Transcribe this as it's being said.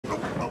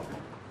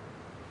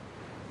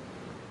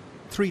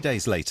3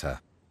 days later,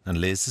 and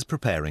Liz is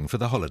preparing for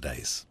the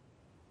holidays.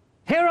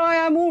 Here I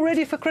am, all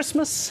ready for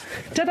Christmas.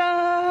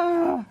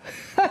 Ta-da!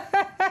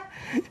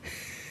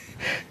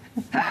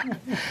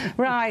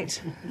 Right.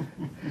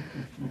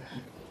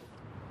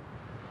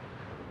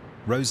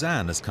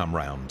 Roseanne has come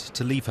round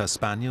to leave her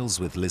spaniels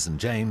with Liz and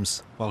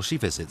James while she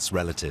visits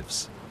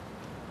relatives.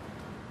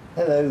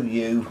 Hello,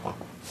 you.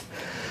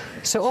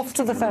 So off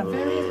to the family.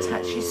 Very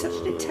attached. She's such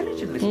an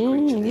intelligent little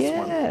creature, this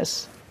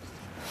yes. one.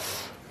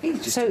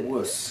 He's just a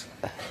wuss.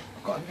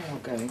 Got a nail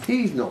going.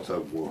 He's not a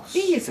wuss.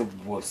 He is a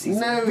wuss. He's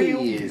no, a real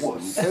he isn't.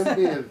 wuss. Don't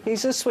be a...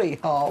 He's a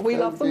sweetheart. We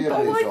love them be a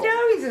both. Oh, I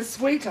know he's a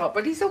sweetheart,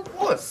 but he's a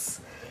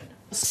wuss.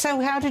 So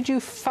how did you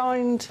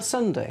find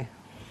Sunday?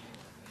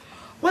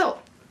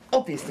 Well,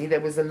 obviously there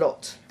was a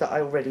lot that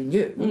I already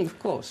knew. Of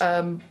course.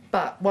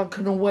 But one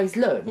can always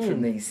learn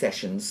from these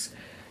sessions.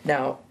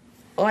 Now,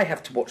 I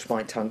have to watch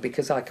my tongue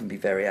because I can be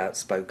very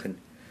outspoken.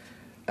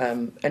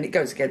 And it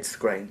goes against the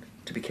grain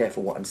to be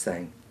careful what I'm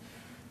saying.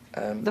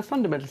 The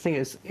fundamental thing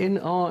is, in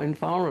our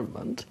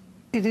environment,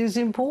 it is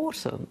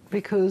important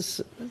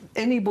because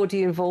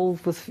anybody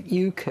involved with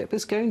UKIP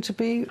is going to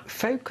be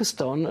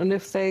focused on, and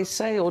if they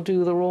say or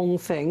do the wrong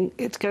thing,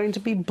 it's going to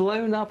be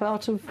blown up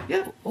out of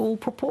all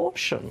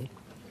proportion.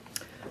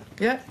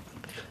 Yeah.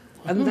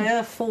 And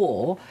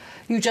therefore,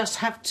 you just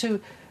have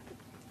to,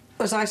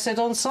 as I said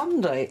on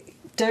Sunday,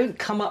 don't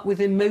come up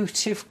with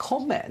emotive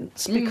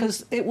comments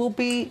because it will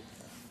be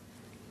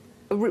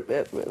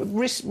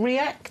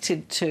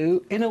reacted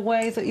to in a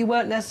way that you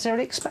weren't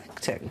necessarily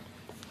expecting.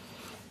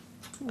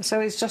 So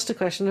it's just a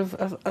question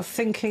of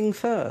thinking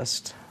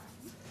first.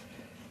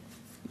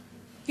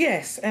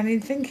 Yes, and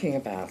in thinking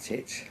about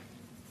it,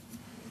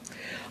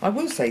 I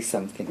will say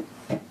something.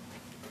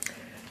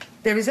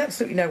 There is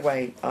absolutely no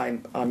way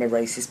I'm a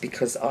racist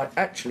because I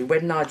actually,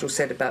 when Nigel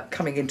said about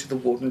coming into the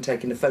ward and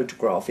taking a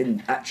photograph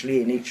in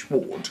each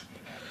ward,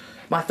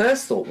 my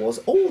first thought was,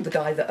 the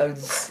guy that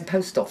owns the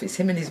post office,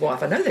 him and his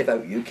wife, I know they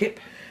vote UKIP,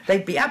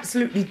 they'd be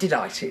absolutely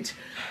delighted.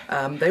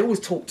 They always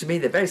talk to me,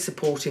 they're very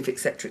supportive,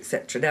 etc.,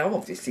 etc. Now,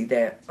 obviously,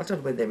 I don't know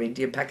whether they're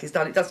Indian,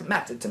 Pakistan, it doesn't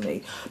matter to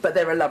me, but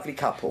they're a lovely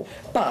couple.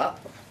 But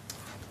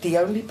the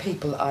only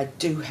people I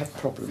do have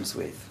problems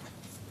with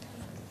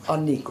are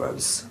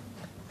Negroes.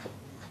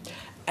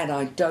 And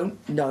I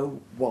don't know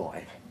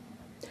why.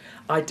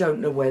 I don't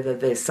know whether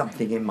there's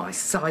something in my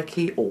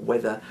psyche or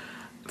whether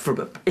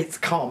it's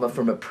karma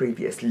from a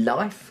previous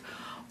life,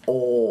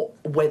 or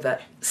whether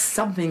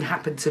something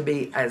happened to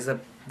me as a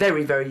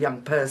very, very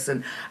young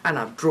person and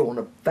I've drawn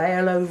a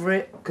veil over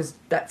it, because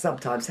that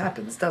sometimes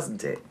happens,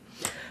 doesn't it?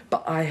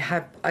 But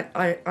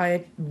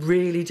I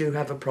really do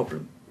have a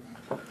problem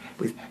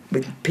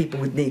with people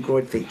with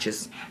Negroid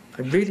features.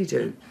 I really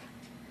do.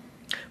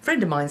 A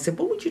friend of mine said,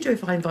 what would you do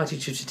if I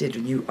invited you to dinner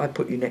and I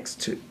put you next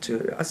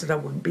to... I said, I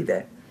wouldn't be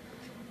there.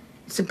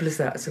 Simple as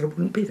that. I said, I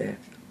wouldn't be there.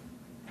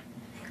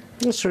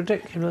 It's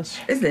ridiculous.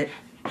 Isn't it?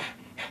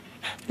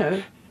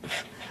 No.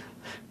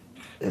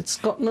 It's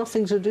got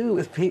nothing to do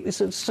with people.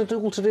 It's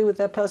all to do with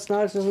their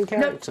personalities and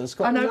characters. It's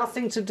got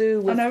nothing to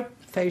do with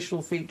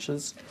facial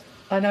features.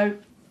 I know.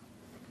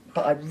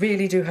 But I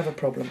really do have a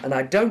problem, and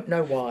I don't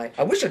know why.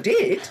 I wish I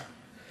did.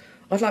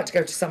 I'd like to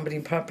go to somebody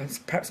and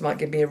perhaps might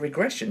give me a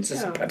regression,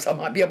 so perhaps I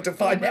might be able to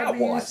find out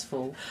why.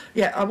 Useful.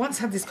 Yeah, I once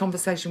had this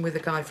conversation with a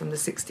guy from the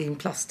 16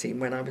 plus team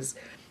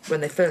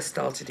when they first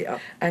started it up,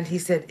 and he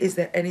said, is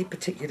there any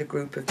particular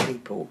group of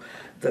people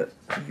that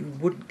you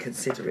wouldn't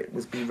consider it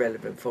would be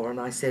relevant for? And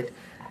I said,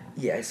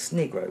 yes,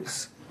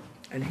 Negroes.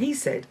 And he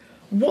said,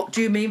 what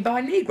do you mean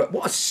by Negro?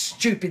 What a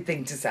stupid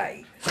thing to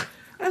say.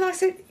 And I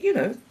said,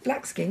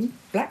 black skin,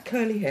 black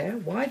curly hair,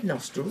 wide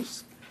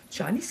nostrils,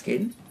 shiny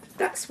skin.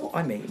 That's what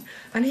I mean.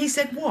 And he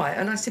said, why?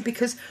 And I said,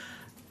 because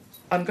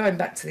I'm going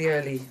back to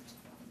the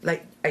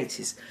late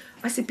 80s.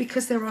 I said,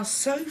 because there are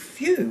so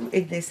few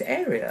in this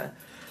area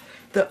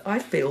that I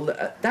feel that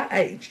at that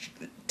age,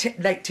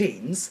 late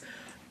teens,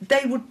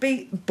 they would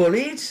be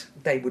bullied,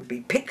 they would be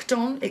picked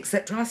on,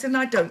 etc. I said, and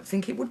I don't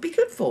think it would be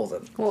good for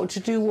them. What,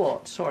 to do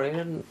what? Sorry, I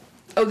didn't...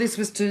 Oh, this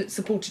was to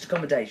supported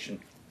accommodation.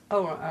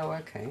 Oh,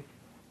 okay.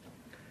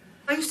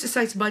 I used to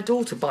say to my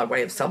daughter, by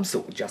way of some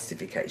sort of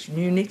justification,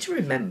 you need to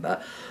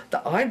remember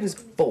that I was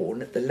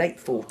born at the late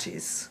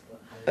 40s,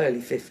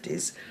 early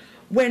 50s,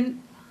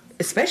 when,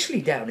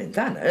 especially down in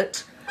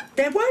Thanet,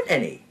 there weren't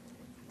any,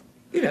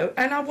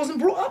 and I wasn't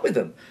brought up with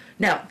them.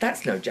 Now,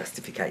 that's no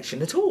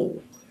justification at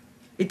all.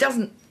 It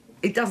doesn't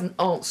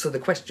answer the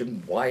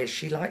question, why is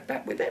she like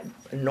that with them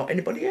and not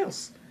anybody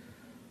else?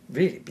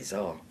 Really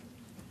bizarre.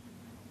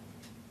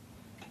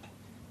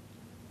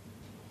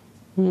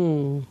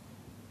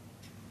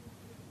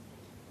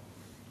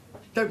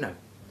 Don't know.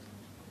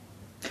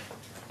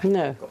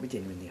 No. Got me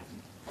dinner in the oven.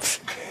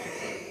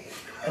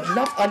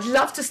 I'd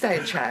love to stay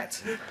and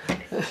chat.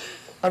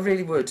 I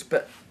really would,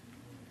 but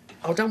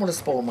I don't want to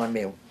spoil my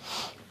meal.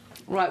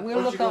 Right,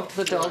 we'll look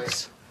after the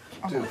dogs.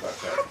 Do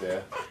that out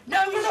there.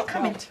 No, you're not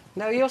coming.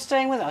 No, you're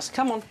staying with us.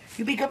 Come on.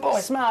 You be good boy.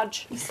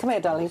 Smudge. Come here,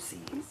 darling.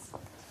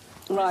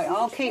 Right,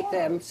 I'll keep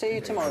them. See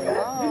you tomorrow.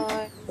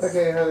 Bye.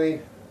 Okay, honey.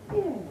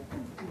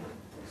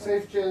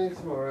 Safe journey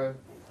tomorrow.